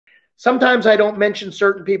sometimes I don't mention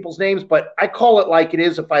certain people's names, but I call it like it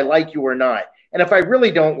is if I like you or not. And if I really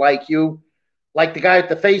don't like you, like the guy with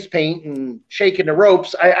the face paint and shaking the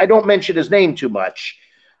ropes, I don't mention his name too much.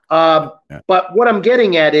 Um, Yeah. but what I'm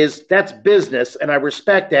getting at is that's business, and I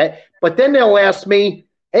respect that. But then they'll ask me,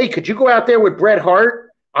 hey, could you go out there with Bret Hart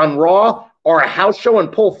on Raw or a house show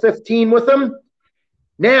and pull 15 with him?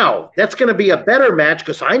 Now, that's going to be a better match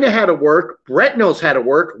because I know how to work. Bret knows how to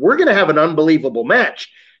work. We're going to have an unbelievable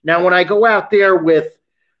match. Now, when I go out there with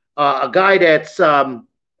a guy that's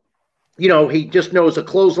he just knows a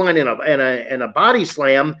clothesline and a body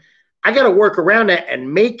slam. I got to work around that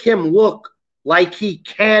and make him look like he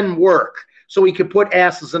can work so he can put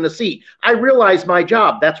asses in the seat. I realize my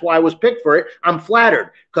job. That's why I was picked for it. I'm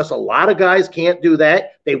flattered because a lot of guys can't do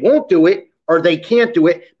that. They won't do it or they can't do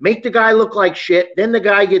it. Make the guy look like shit. Then the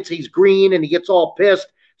guy he's green and he gets all pissed,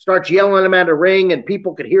 starts yelling at him at a ring, and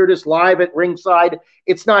people could hear this live at ringside.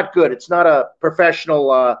 It's not good. It's not a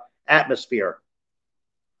professional atmosphere.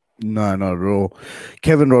 No, not at all.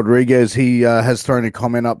 Kevin Rodriguez, he has thrown a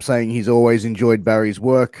comment up saying he's always enjoyed Barry's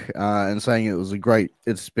work and saying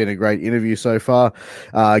it's been a great interview so far.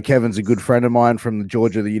 Kevin's a good friend of mine from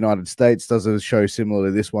Georgia, the United States, does a show similar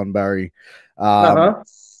to this one, Barry.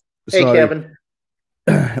 Hey, Kevin.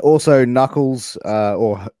 Also, Knuckles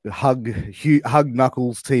or Hug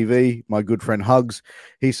Knuckles TV, my good friend Hugs,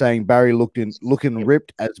 he's saying Barry looking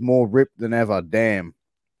ripped as more ripped than ever. Damn.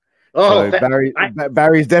 Oh, so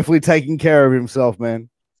Barry's definitely taking care of himself, man.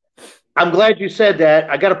 I'm glad you said that.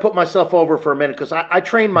 I got to put myself over for a minute because I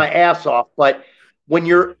train my ass off. But when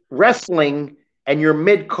you're wrestling and you're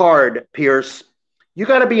mid-card, Pierce, you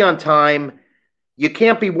got to be on time. You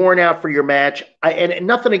can't be worn out for your match. And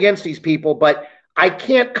nothing against these people, but I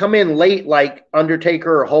can't come in late like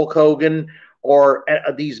Undertaker or Hulk Hogan or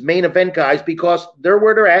these main event guys because they're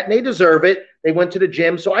where they're at and they deserve it. They went to the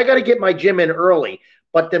gym. So I got to get my gym in early.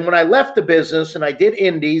 But then when I left the business and I did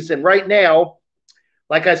indies, and right now,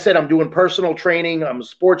 like I said, I'm doing personal training. I'm a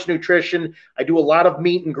sports nutrition. I do a lot of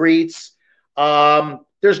meet and greets.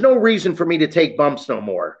 There's no reason for me to take bumps no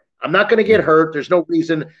more. I'm not going to get hurt. There's no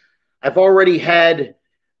reason. I've already had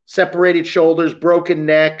separated shoulders, broken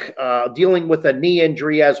neck, dealing with a knee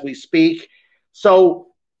injury as we speak. So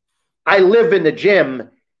I live in the gym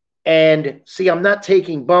and see, I'm not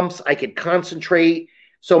taking bumps. I can concentrate.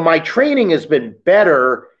 So my training has been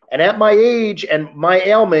better. And at my age and my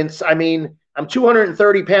ailments, I mean, I'm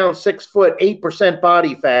 230 pounds, 6 foot, 8%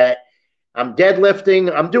 body fat. I'm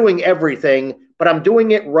deadlifting. I'm doing everything, but I'm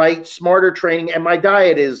doing it right, smarter training. And my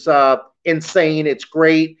diet is insane. It's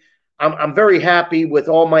great. I'm very happy with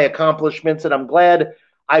all my accomplishments. And I'm glad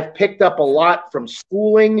I've picked up a lot from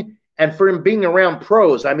schooling and from being around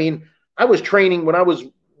pros. I mean, I was training when I was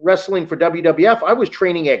wrestling for WWF. I was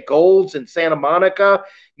training at Gold's in Santa Monica.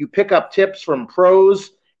 You pick up tips from pros,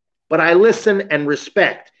 but I listen and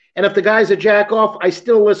respect. And if the guy's a jack off, I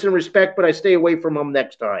still listen and respect, but I stay away from him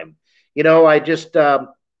next time. I just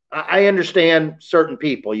I understand certain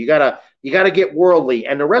people. You gotta get worldly,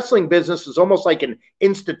 and the wrestling business is almost like an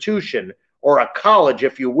institution or a college,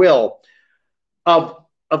 if you will, of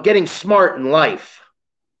getting smart in life.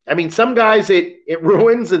 I mean, some guys it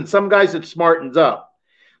ruins, and some guys it smartens up.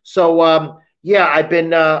 So yeah, I've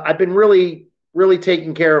been really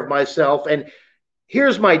taking care of myself. And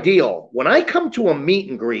here's my deal: when I come to a meet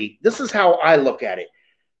and greet, this is how I look at it.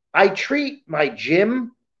 I treat my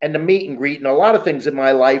gym and the meet and greet and a lot of things in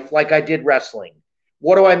my life like I did wrestling.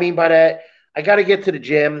 What do I mean by that? I got to get to the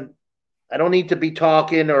gym. I don't need to be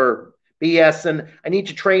talking or BSing. I need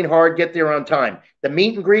to train hard, get there on time. The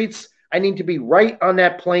meet and greets, I need to be right on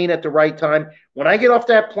that plane at the right time. When I get off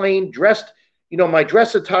that plane, dressed, my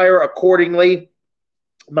dress attire accordingly,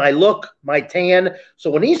 my look, my tan. So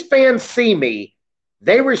when these fans see me,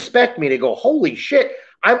 they respect me. They go, holy shit.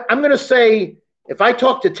 I'm going to say, if I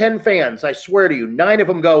talk to 10 fans, I swear to you, 9 of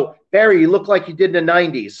them go, Barry, you look like you did in the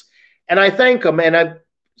 90s. And I thank them. And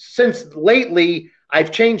since lately,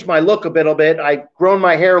 I've changed my look a little bit. I've grown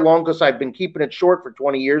my hair long because I've been keeping it short for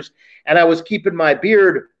 20 years. And I was keeping my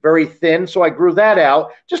beard very thin. So I grew that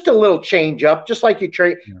out. Just a little change up, just like you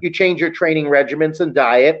change your training regimens and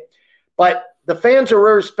diet. But the fans are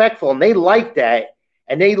very respectful and they like that.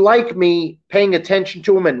 And they like me paying attention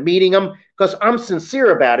to them and meeting them because I'm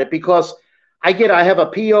sincere about it, because I have a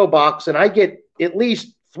P.O. box and I get at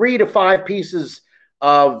least 3 to 5 pieces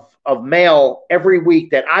of mail every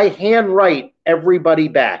week that I handwrite everybody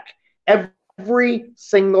back. Every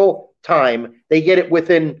single time they get it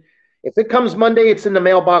within, if it comes Monday, it's in the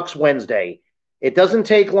mailbox Wednesday. It doesn't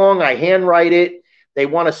take long. I handwrite it. They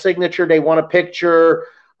want a signature. They want a picture,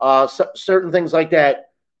 certain things like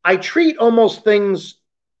that. I treat almost things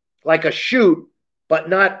like a shoot, but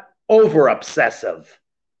not over obsessive.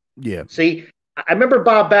 Yeah. See, I remember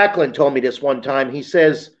Bob Backlund told me this one time. He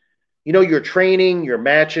says, your training, your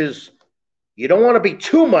matches, you don't want to be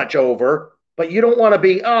too much over, but you don't want to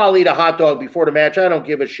be, I'll eat a hot dog before the match. I don't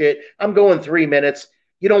give a shit. I'm going 3 minutes.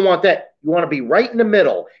 You don't want that. You want to be right in the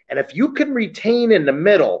middle. And if you can retain in the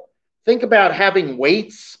middle, think about having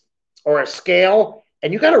weights or a scale,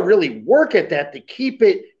 and you got to really work at that to keep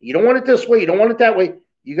it. You don't want it this way. You don't want it that way.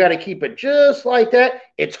 You got to keep it just like that.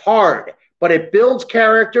 It's hard, but it builds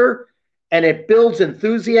character and it builds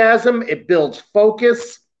enthusiasm. It builds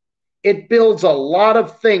focus. It builds a lot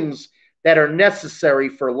of things that are necessary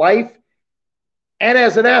for life and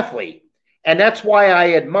as an athlete. And that's why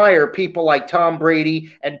I admire people like Tom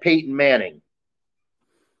Brady and Peyton Manning.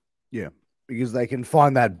 Yeah, because they can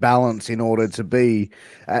find that balance in order to be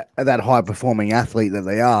that high-performing athlete that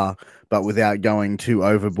they are, but without going too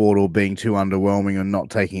overboard or being too underwhelming and not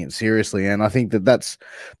taking it seriously. And I think that that's,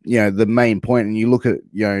 the main point. And you look at,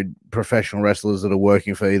 professional wrestlers that are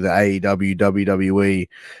working for either AEW, WWE,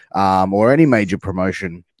 or any major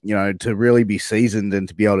promotion, to really be seasoned and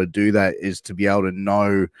to be able to do that is to be able to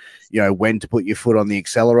know, when to put your foot on the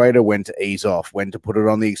accelerator, when to ease off, when to put it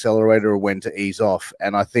on the accelerator or when to ease off.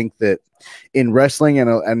 And I think that in wrestling,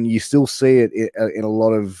 and you still see it in a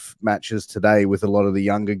lot of matches today with a lot of the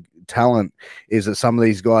younger talent, is that some of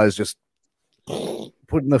these guys just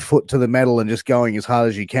putting the foot to the metal and just going as hard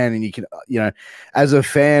as you can. And you can, as a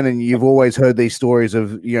fan, and you've always heard these stories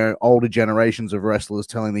of, older generations of wrestlers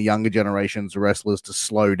telling the younger generations of wrestlers to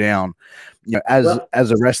slow down. As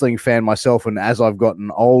a wrestling fan myself, and as I've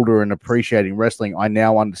gotten older and appreciating wrestling, I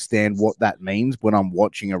now understand what that means when I'm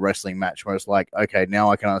watching a wrestling match, where it's like, okay,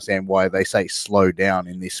 now I can understand why they say slow down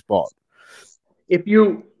in this spot. If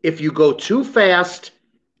you go too fast,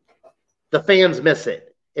 the fans miss it.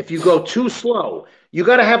 If you go too slow, you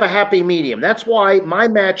got to have a happy medium. That's why my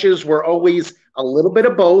matches were always a little bit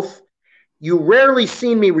of both. You rarely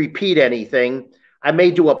seen me repeat anything. I may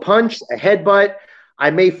do a punch, a headbutt.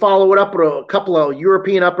 I may follow it up with a couple of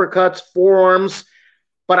European uppercuts, forearms,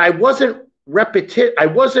 but I wasn't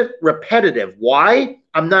repetitive. Why?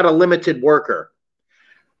 I'm not a limited worker.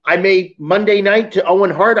 I may Monday night to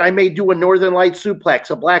Owen Hart, I may do a Northern Light suplex,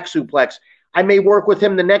 a black suplex. I may work with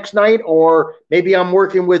him the next night, or maybe I'm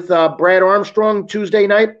working with Brad Armstrong Tuesday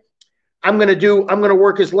night. I'm going to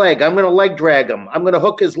work his leg. I'm going to leg drag him. I'm going to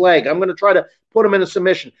hook his leg. I'm going to try to put him in a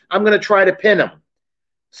submission. I'm going to try to pin him.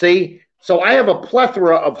 See? So I have a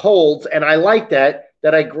plethora of holds, and I like that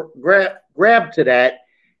I grabbed to that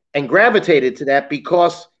and gravitated to that,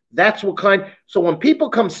 because that's what kind. So when people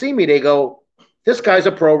come see me, they go, this guy's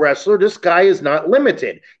a pro wrestler. This guy is not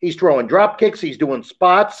limited. He's throwing drop kicks. He's doing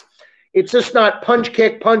spots. It's just not punch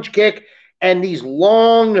kick, and these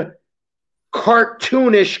long,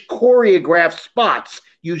 cartoonish, choreographed spots.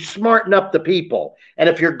 You smarten up the people. And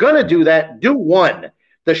if you're going to do that, do one.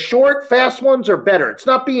 The short, fast ones are better. It's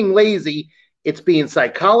not being lazy. It's being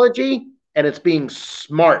psychology, and it's being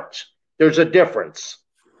smart. There's a difference.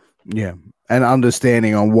 Yeah, and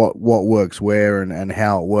understanding on what works where and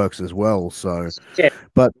how it works as well. So, yeah.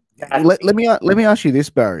 But let me ask you this,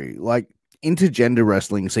 Barry. Like, intergender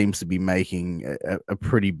wrestling seems to be making a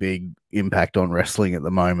pretty big impact on wrestling at the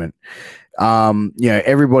moment.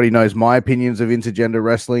 Everybody knows my opinions of intergender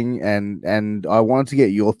wrestling, and I wanted to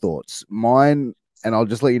get your thoughts. Mine, and I'll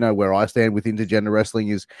just let you know where I stand with intergender wrestling,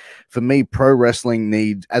 is, for me, pro wrestling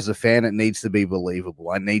needs, as a fan, it needs to be believable.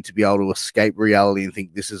 I need to be able to escape reality and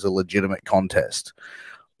think this is a legitimate contest.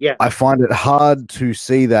 Yeah, I find it hard to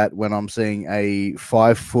see that when I'm seeing a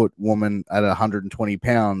 5-foot woman at 120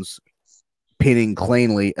 pounds pinning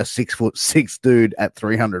cleanly a 6'6" dude at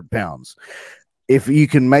 300 pounds. If you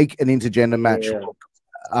can make an intergender match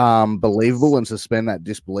look believable and suspend that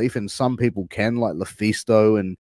disbelief, and some people can, like Lufisto and